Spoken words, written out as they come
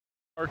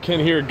Ken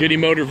here at Goody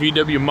Motor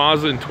VW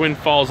Mazda in Twin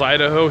Falls,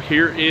 Idaho.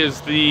 Here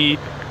is the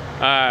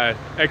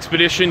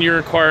Expedition you're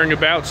inquiring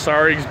about.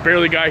 Sorry, he's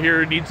barely got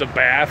here, needs a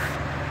bath,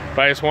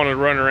 but I just wanted to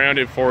run around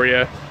it for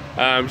you.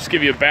 Just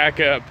give you a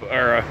backup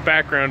or a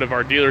background of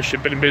our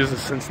dealership. Been in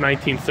business since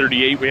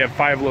 1938. We have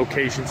 5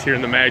 locations here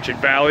in the Magic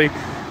Valley.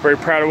 Very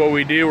proud of what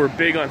we do. We're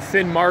big on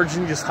thin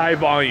margin, just high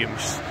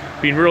volumes.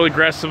 Being really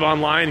aggressive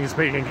online, he's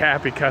making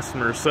happy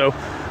customers. So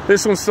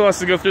this one still has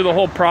to go through the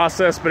whole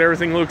process, but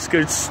everything looks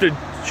good.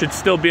 Should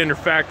still be under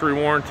factory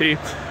warranty.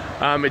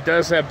 It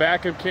does have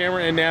backup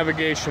camera and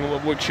navigation,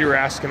 which you were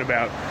asking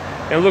about.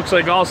 And it looks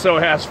like also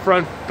has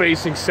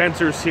front-facing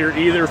sensors here,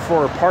 either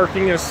for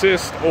parking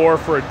assist or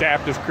for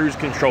adaptive cruise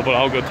control, but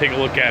I'll go take a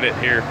look at it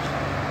here.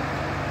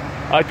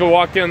 I like to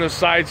walk down the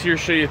sides here,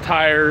 show you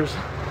tires.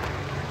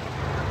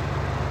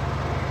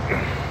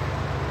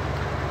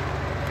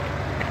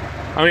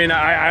 I mean,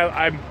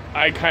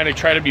 I kind of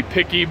try to be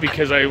picky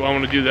because I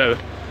want to do the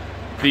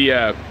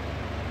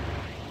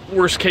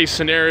worst case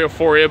scenario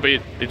for you, but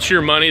it's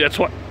your money. That's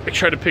why I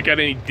try to pick out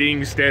any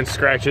dings, dents,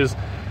 scratches.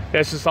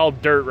 That's just all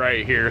dirt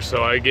right here,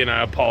 so again,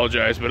 I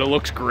apologize, but it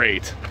looks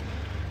great.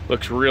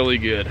 Looks really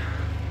good.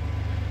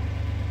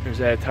 There's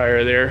that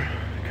tire there.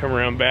 Come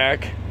around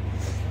back.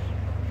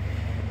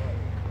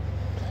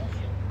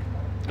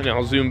 And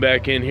I'll zoom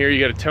back in here. You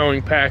got a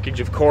towing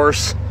package, of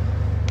course.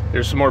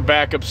 There's some more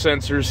backup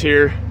sensors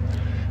here.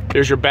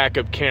 There's your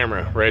backup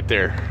camera right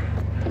there.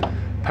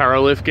 Power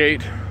lift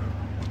gate.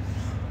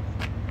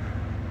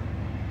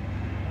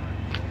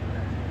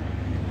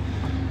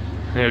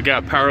 And you've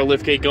got power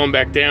lift gate going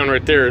back down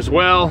right there as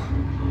well.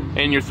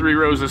 And your 3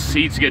 rows of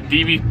seats. You got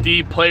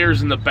DVD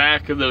players in the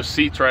back of those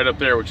seats right up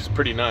there, which is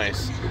pretty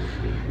nice.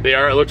 They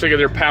are, it looks like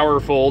they're power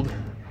fold.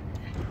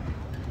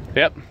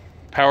 Yep,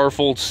 power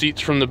fold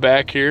seats from the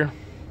back here.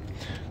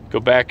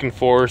 Go back and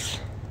forth.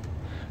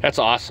 That's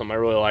awesome, I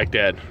really like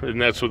that. And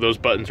that's with those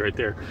buttons right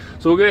there.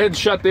 So we'll go ahead and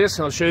shut this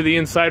and I'll show you the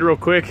inside real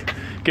quick.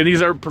 Again,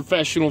 these are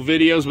professional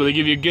videos, but they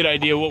give you a good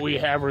idea of what we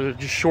have. We're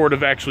just short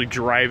of actually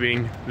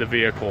driving the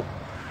vehicle.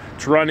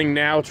 It's running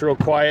now, it's real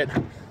quiet.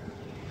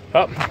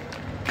 Oh,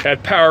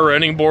 got power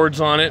running boards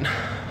on it.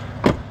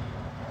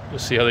 You'll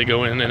see how they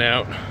go in and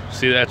out.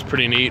 See, that's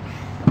pretty neat.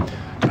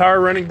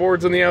 Power running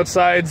boards on the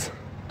outsides.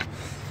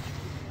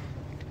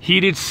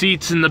 Heated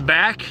seats in the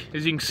back,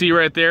 as you can see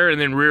right there,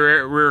 and then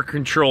rear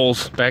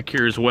controls back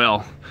here as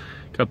well.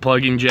 Got a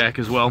plug-in jack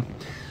as well.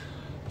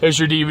 There's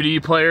your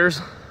DVD players.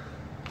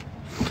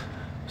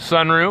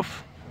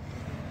 Sunroof.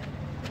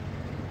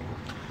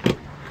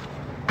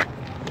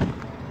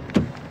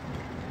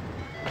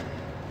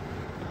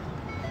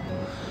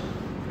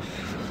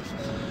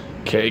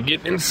 Okay,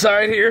 getting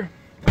inside here.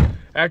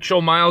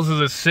 Actual miles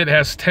as it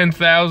has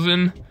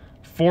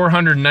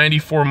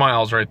 10,494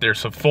 miles right there,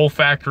 so full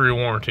factory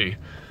warranty.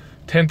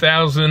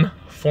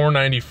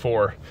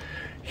 10,494.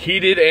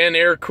 Heated and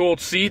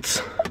air-cooled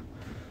seats.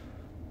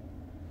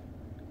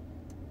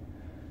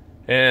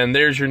 And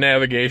there's your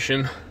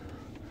navigation.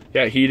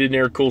 Yeah, heated and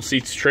air-cooled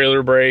seats,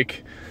 trailer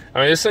brake. I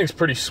mean, this thing's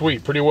pretty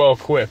sweet, pretty well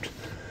equipped.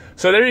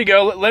 So there you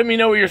go. Let me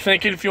know what you're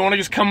thinking. If you want to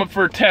just come up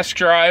for a test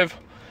drive,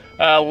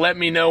 let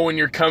me know when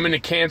you're coming.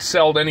 It can't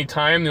sell at any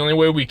time. The only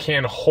way we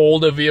can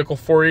hold a vehicle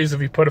for you is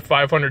if you put a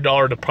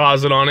 $500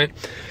 deposit on it.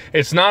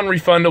 It's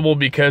non-refundable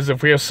because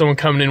if we have someone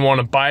coming in and want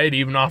to buy it,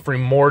 even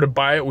offering more to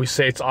buy it, we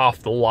say it's off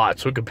the lot.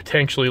 So we could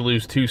potentially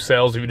lose 2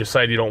 sales if you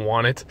decide you don't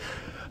want it.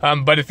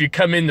 But if you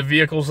come in the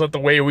vehicles the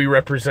way we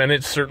represent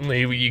it,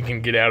 certainly you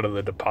can get out of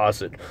the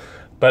deposit.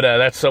 But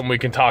that's something we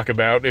can talk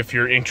about. If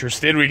you're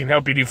interested, we can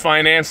help you do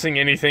financing,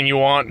 anything you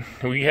want.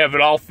 We have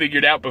it all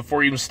figured out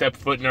before you even step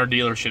foot in our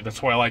dealership.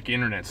 That's why I like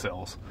internet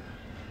sales.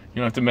 You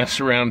don't have to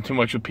mess around too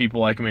much with people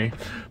like me.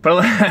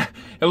 But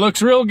it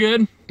looks real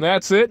good.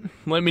 That's it.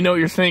 Let me know what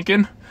you're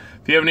thinking.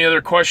 If you have any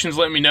other questions,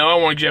 let me know. I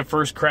want to get a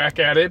first crack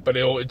at it, but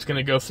it's going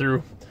to go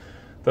through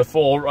the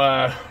full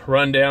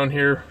rundown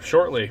here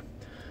shortly.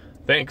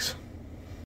 Thanks.